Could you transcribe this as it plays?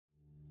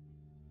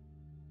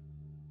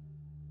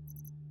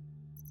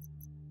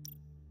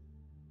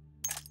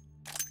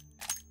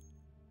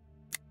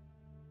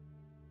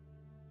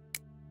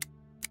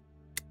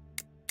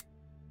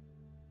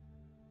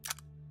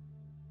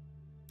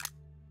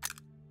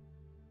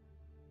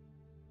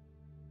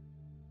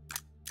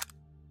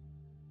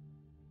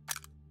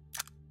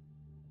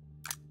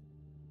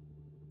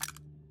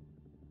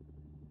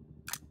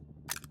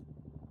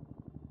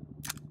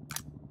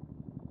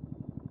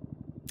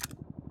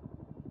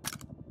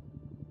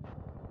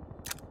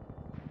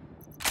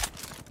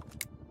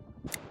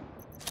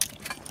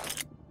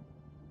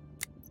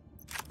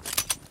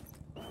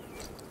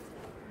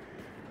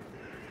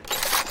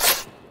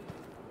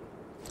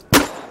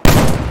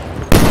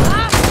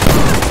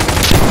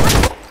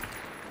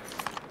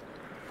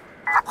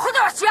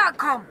the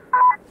outcome!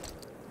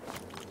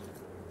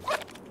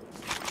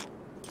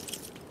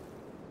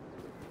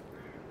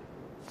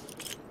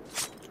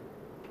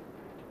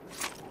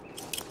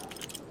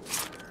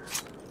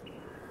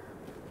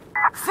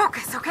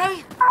 Focus,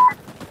 okay?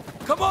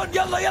 Come on,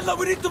 yalla, yalla,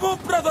 we need to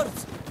move,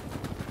 brothers!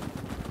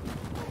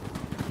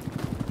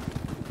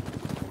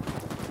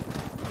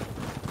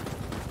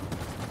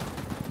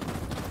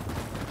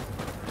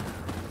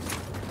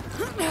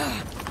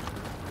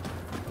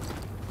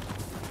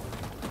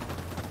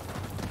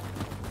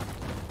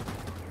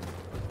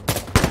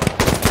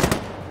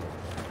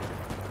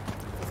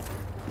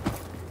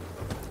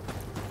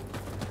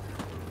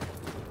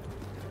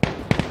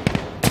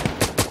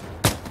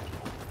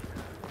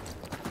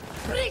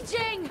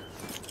 Breaching!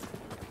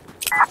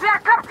 We are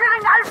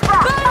capturing Alpha!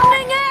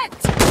 Burning it!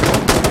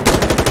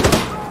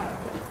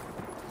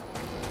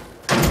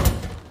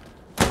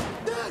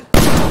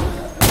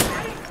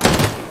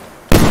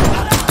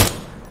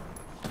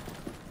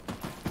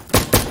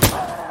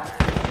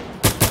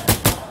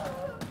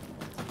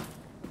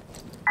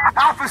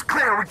 Alpha's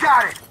clear, we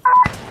got it!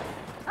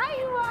 There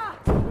you are!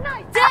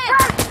 Nice! Dead!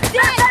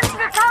 Dead!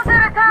 Sending a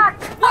counterattack!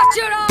 Watch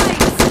your eyes!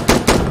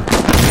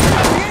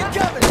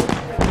 Incoming!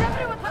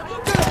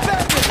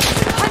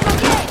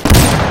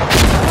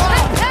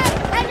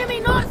 Enemy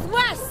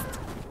northwest!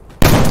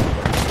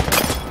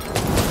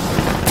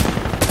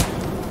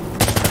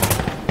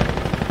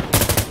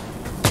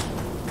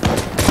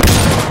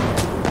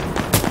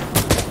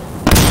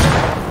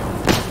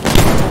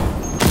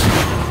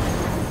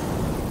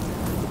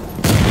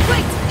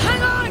 Wait,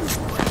 hang on!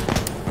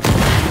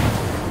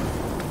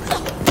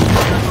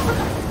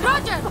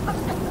 Roger!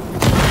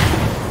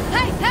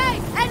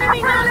 Hey,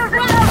 enemy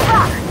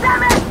northwest!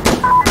 Damn it!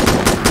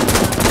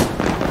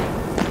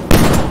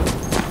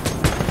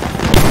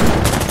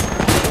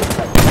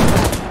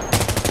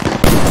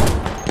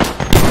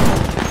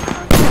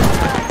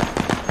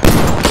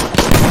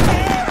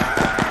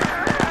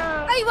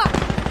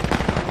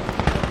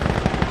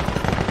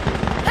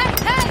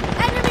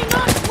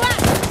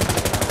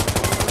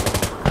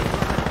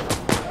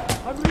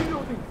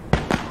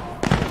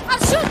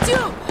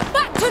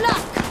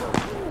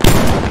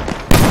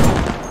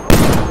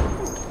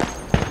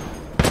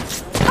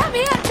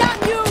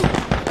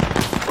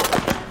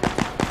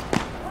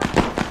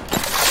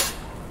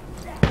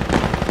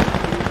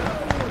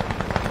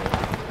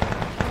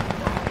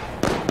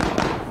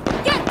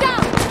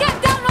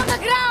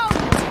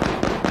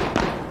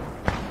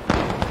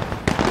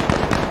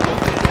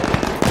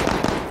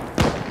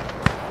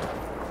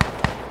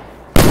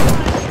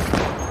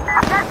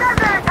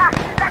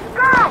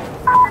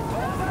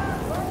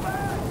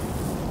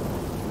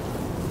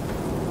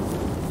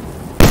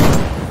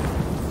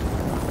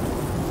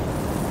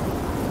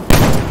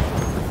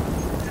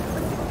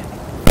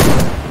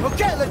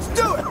 Okay, let's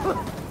do it!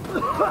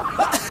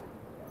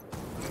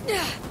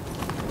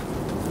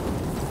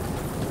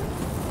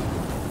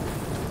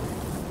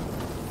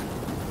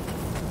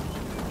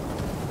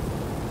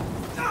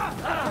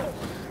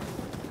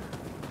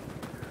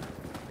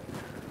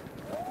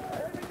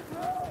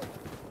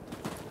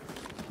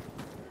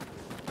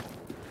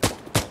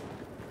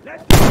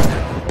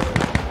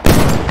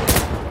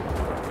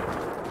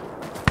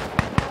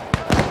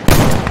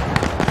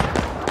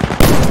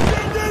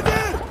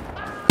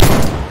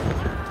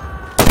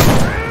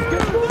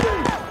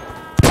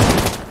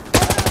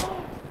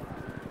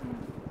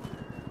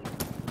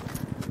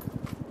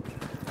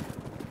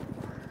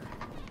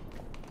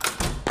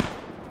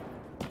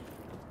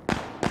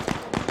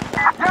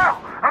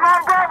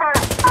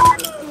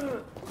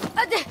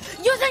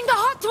 Using the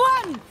hot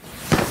one!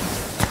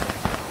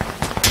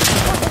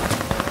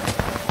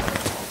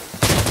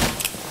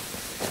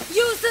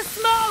 Use the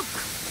smoke!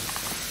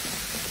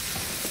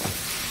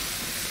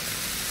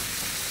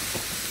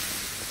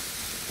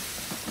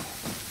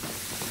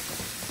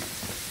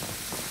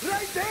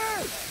 Right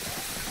there!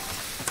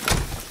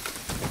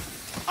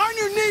 On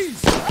your knees!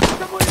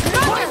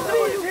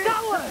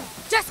 Roger!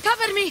 Just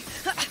cover me!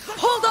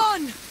 Hold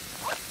on!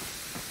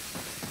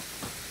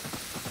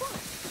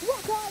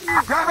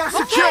 Bravo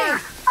secured!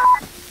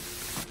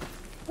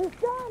 He's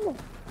done!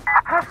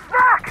 He's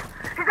stuck!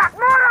 He got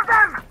more of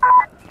them!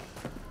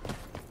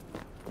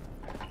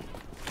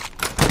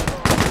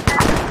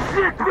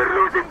 Shit, we're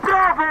losing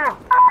Bravo!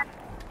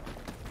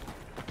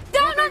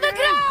 Down on the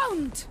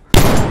ground!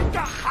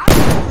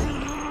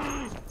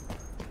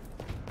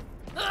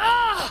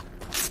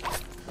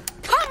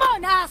 Come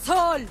on,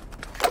 asshole!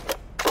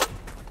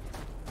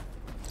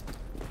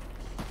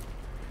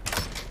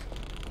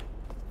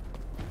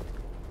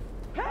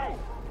 Hey!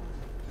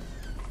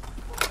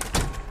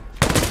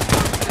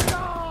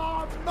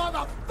 Oh,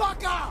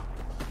 motherfucker!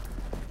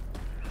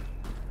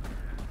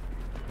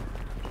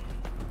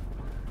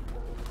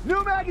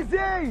 New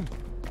magazine!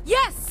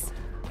 Yes!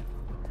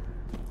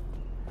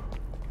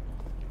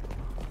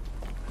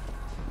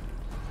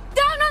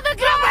 Down on the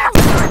ground!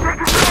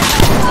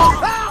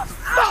 Ah,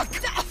 fuck!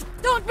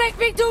 Don't make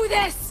me do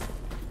this!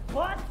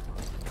 What?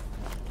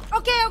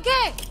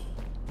 Okay.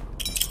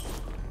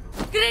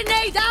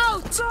 Grenade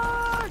out!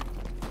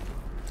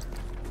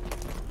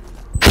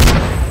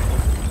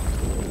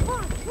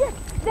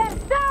 They're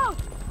south!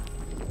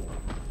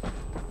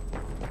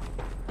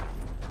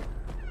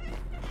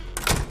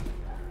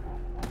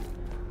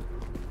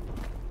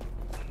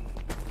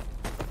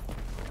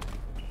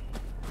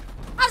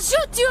 I'll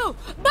shoot you!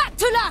 Back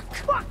to luck!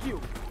 Fuck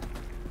you!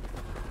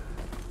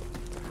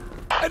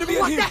 Enemy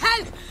What here! the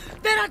hell?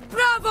 They're at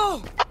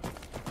Bravo!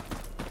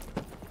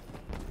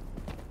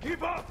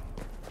 Keep up!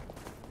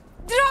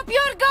 Drop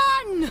your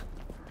gun!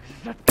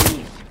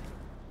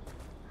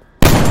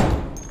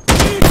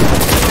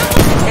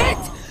 Hit!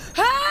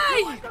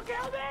 Hey! To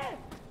kill me?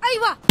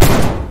 Aywa!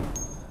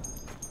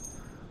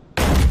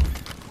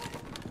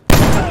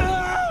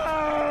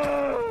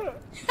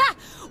 Ha!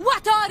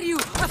 What are you,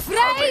 Are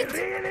afraid? we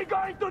really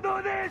going to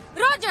do this?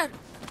 Roger!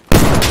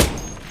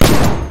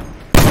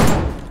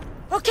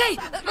 Okay,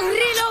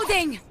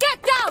 reloading!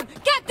 Get down!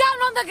 Get down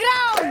on the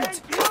ground!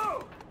 Thank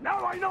you!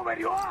 Now I know where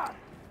you are!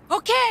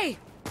 Okay!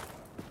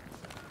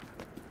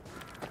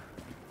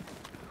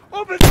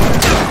 Open!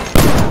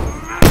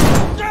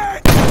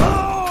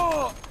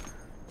 Oh!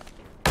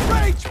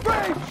 Breach!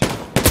 Breach!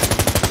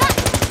 Ha!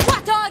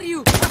 What are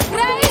you,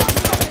 afraid?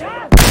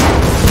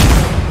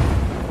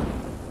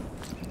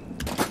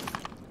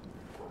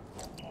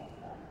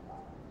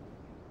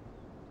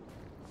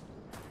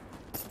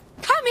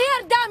 Come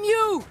here, damn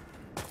you!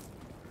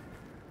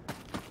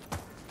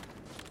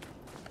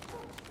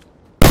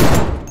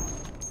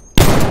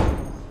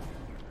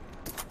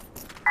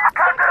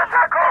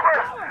 Counterattack over!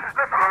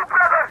 Let's move,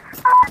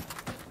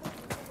 brothers!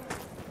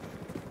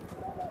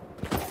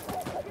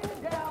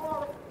 Come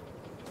on!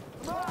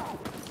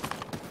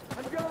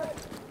 I'm good!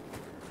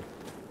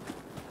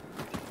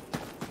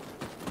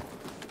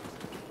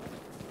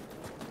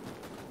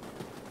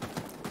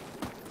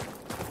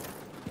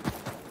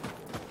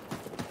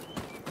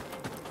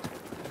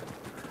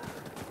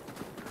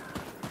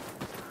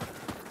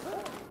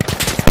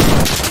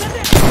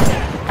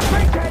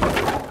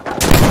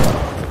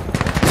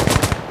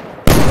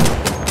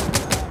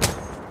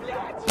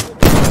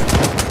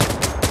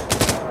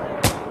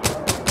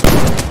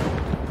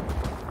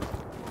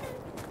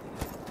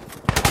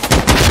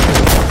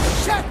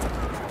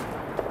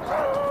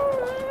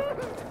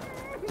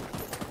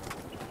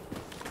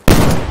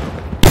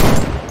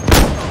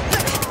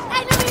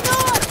 Enemy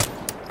north!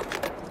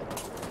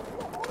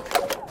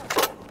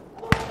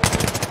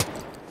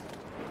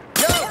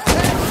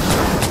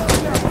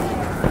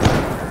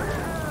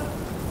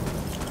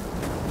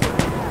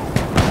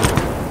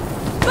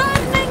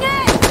 Burning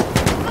it!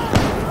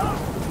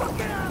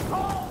 Fucking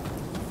asshole!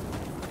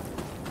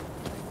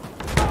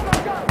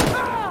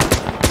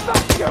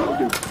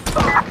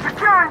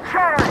 Securing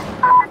Charlie!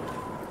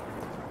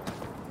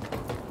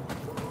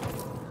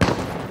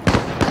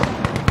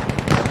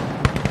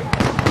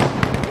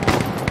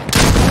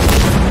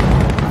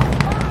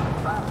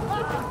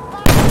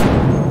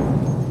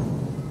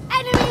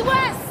 Enemy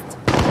west!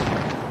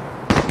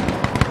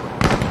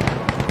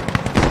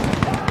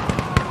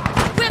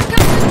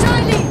 Welcome to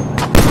Charlie!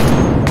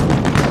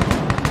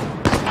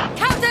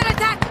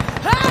 Counterattack!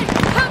 Hey!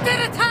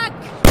 Counterattack!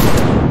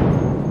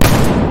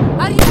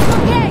 Are you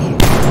okay?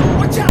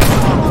 Watch out!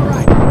 All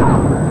right!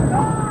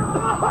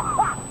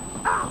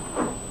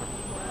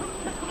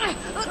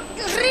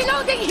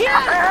 Reloading here!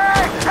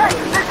 Hey!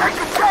 They take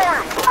the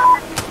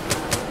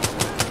Charlie!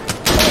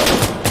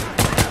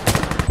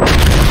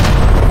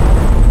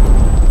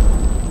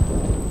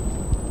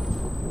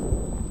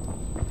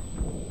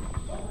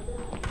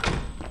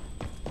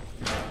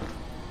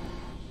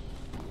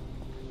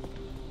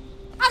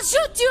 I'll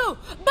shoot you!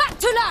 Back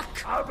to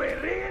luck! Are we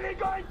really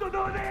going to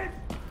do this?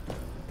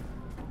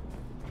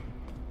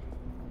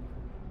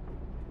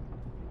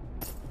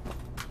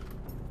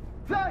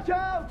 Flash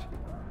out!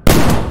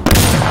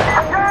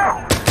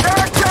 Down! They're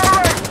at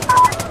Charlie!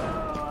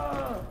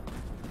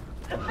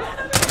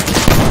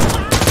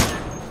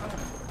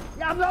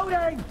 I'm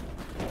loading!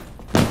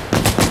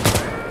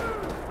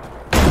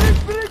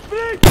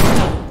 Blitz!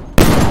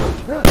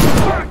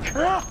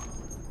 Fuck!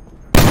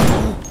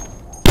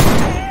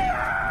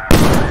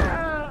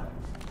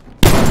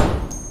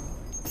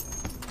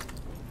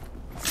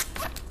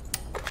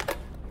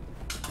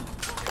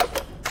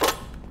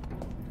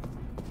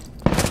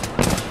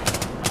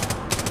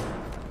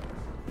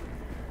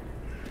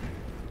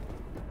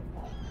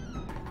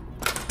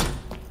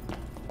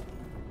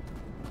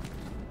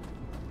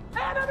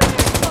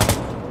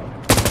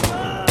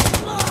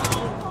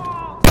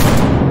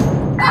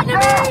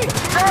 Enemy!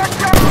 They're at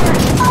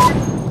Charlie!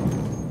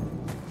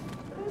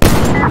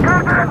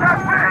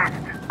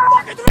 Counterattack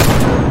finished!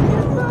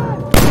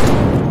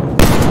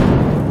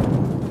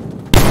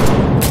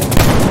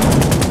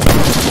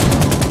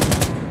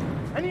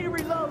 I need to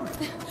reload!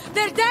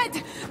 They're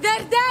dead!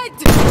 They're dead!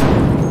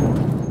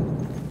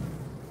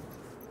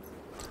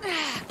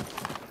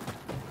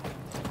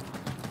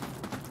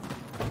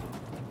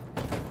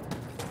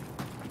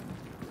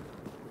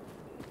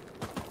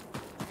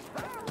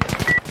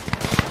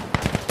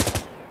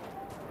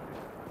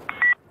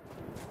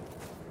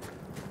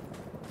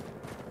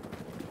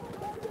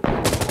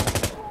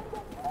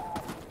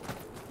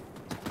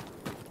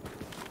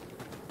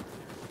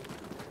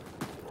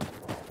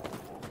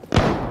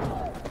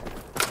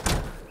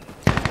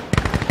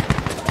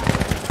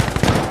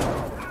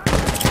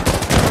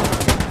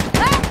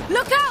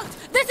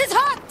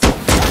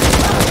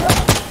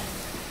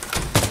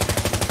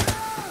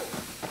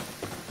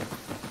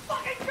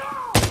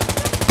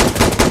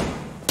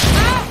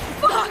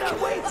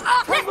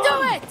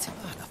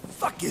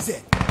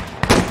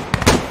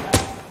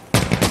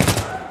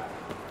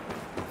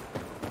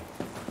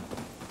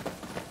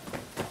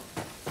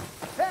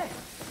 Hey!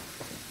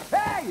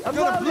 Hey! I'm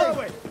Gonna loading!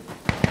 blow it!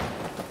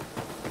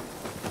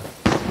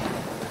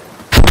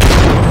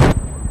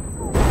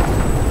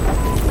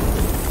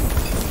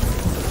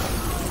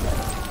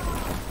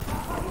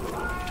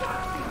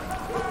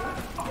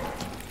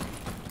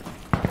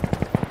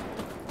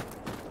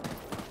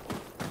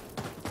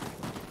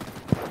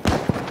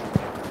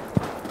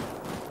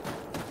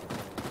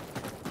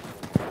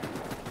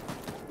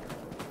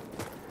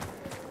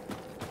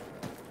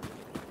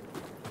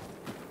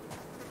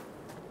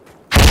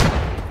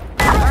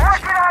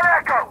 Working on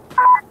Echo!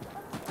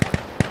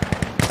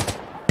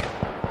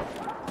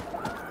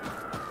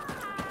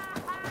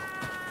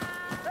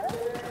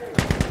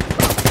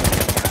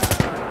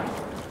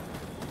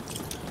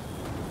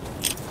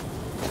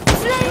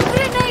 Flame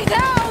grenade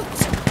out!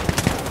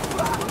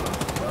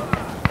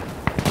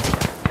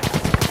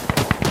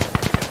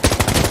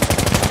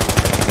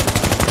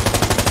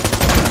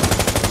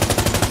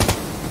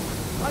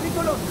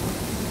 Manito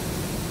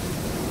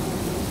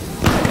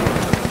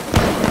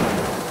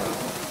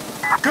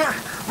Good!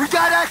 We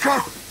got Echo!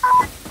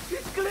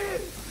 It's clear!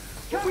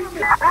 Can we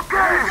get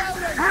Okay!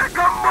 Here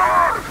come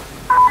more!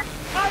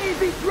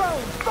 IED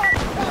drone!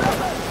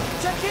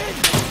 Check in!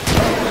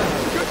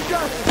 Good to go!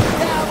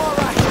 Yeah, I'm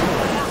alright.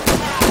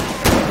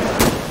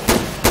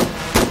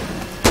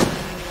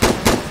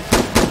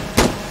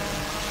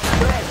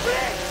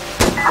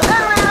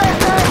 Enemy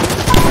Echo!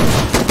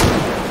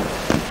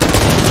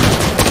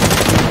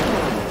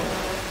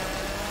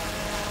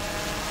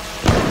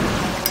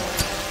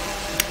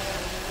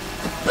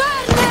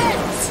 Burn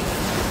it!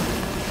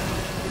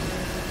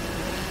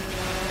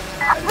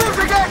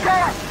 Losing Echo!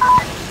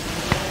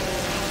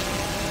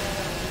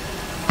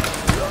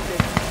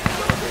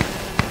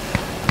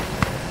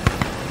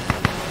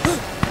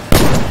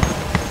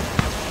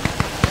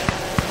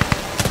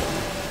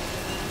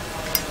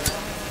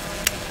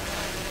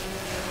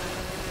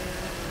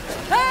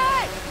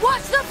 Hey!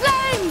 Watch the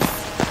flames!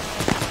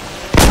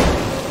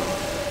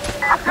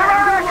 They're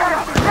on Echo!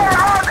 They're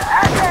on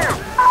Echo!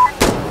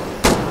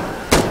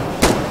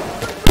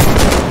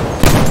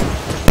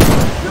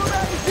 New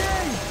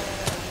magazine!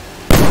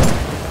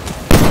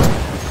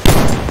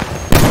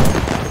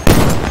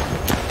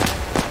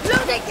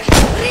 Loading!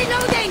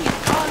 Reloading!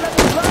 Oh, let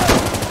me blow!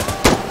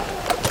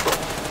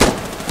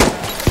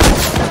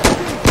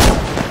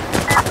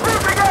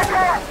 Losing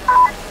Echo!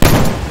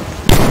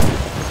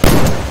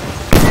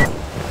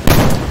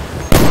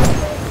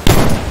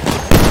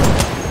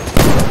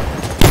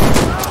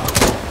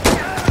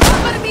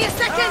 Cover me a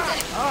second!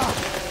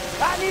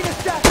 I need a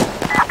sec!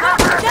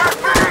 Down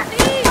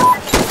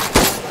northeast!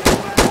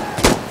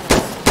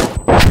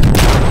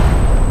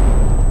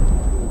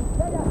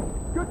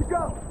 Good to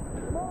go!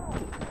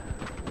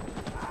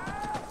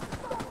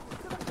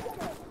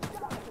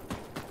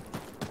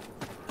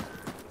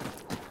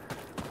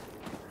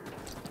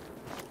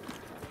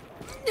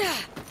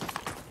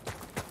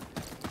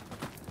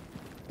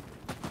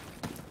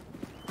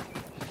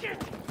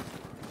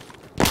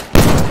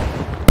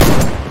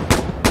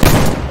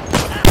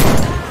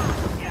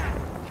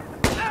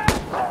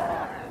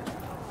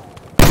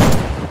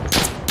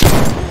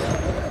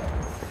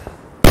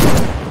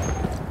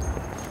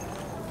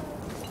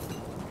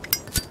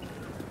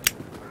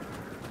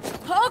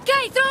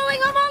 Okay,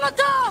 throwing a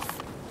Molotov!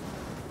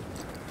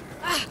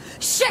 Ah,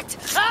 shit!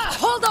 Ah,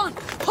 hold on!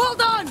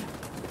 Hold on!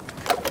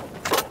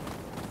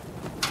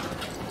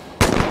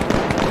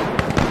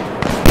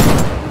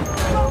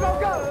 Go, go,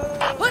 go!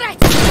 Alright,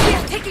 we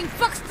are taking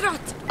Foxtrot!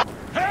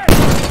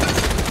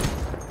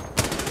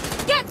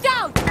 Get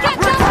down!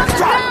 Get down on the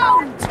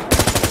ground!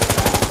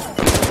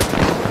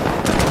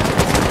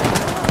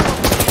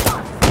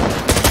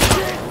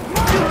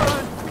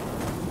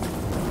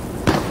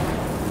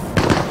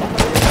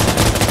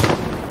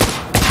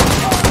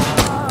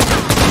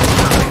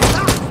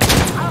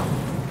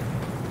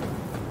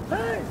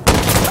 Hey!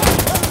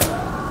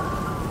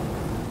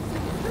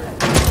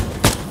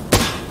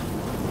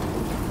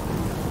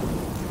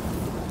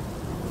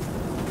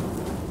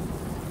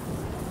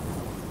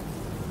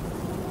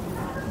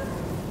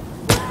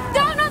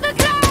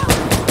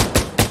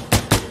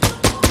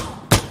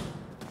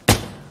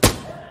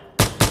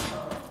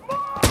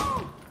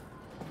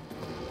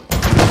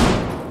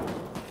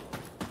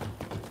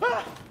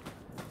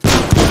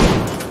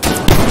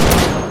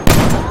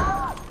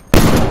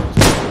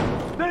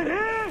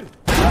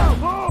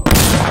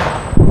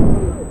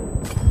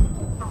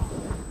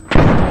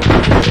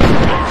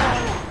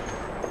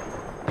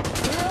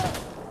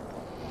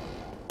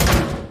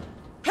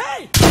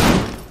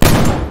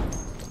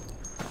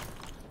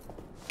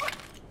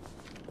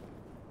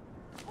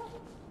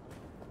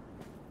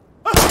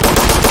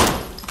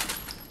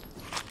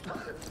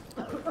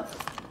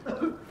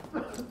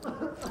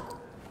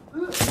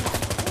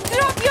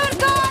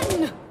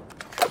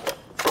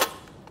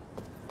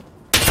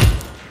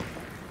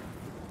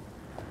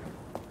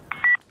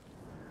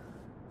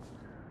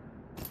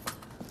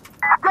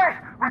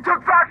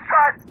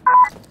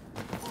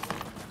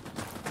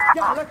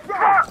 Yeah, let's go!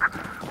 Fuck!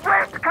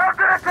 Wait,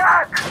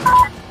 counterattack!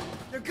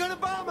 They're gonna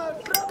bomb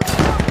us!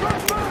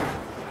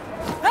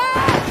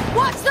 Hey!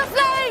 Watch the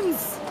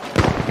flames!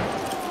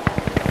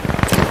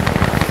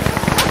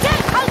 Okay,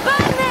 I'll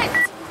burn this!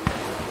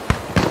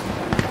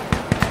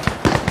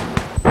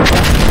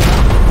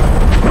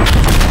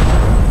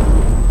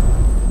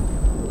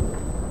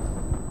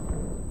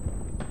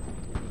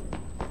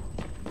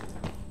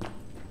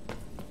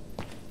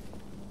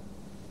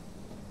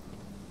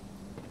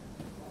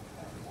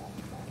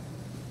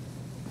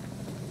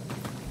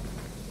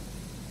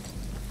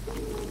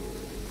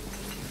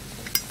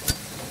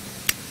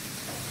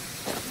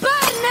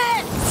 Hey!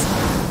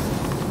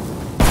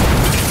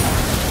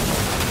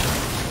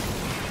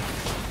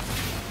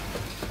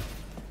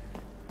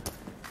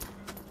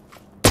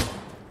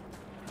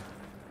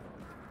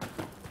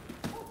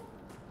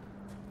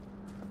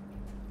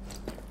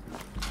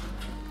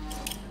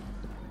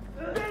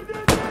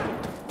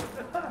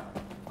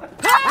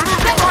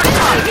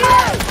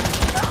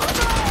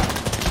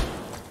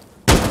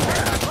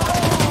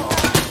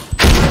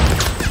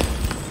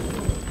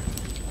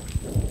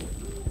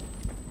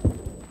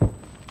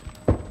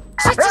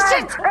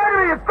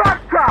 Enemy in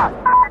Foxtrot!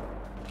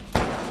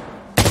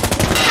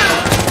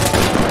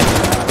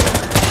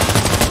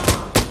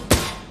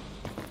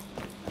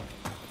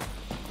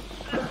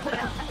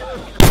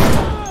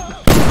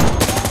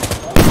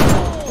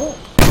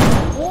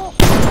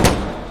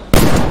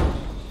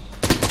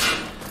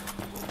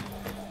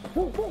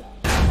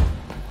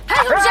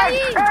 Hey, Hussein!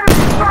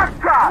 Enemy in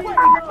Foxtrot!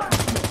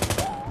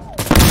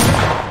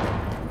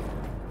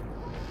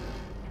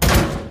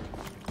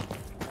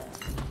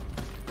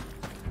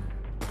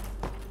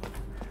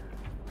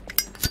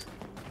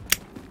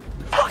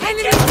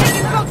 Enemy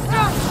taking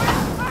Foxtrot!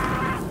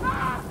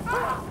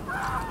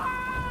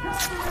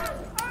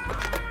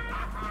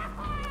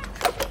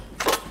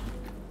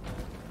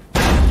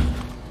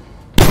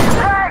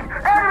 Hey!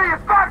 Enemy in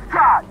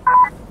Foxtrot!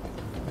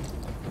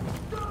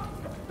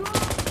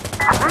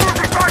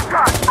 Losing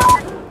Foxtrot!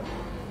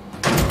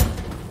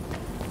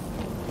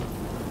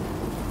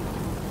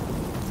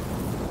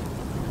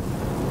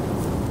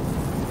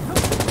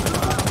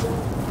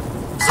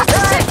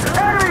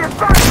 Enemy in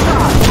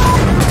Foxtrot!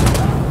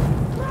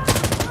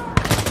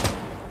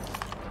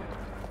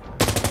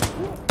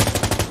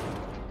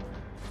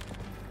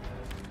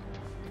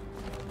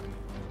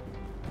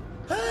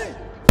 Hey!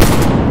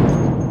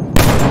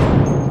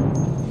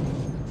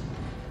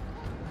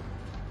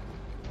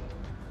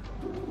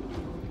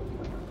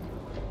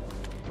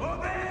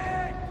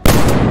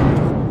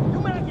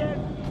 Come back in!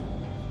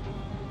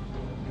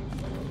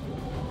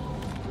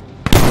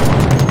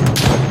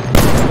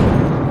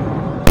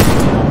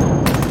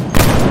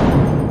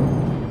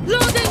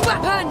 Loading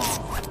weapons!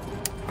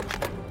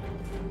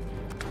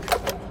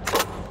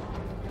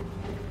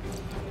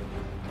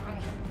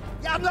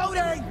 Yeah, I'm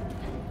loading!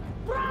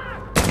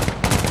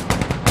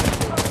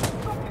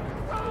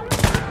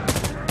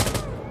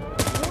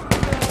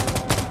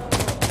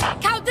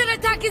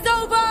 Counterattack is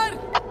over!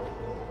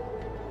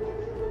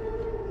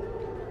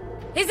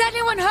 Is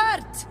anyone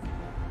hurt?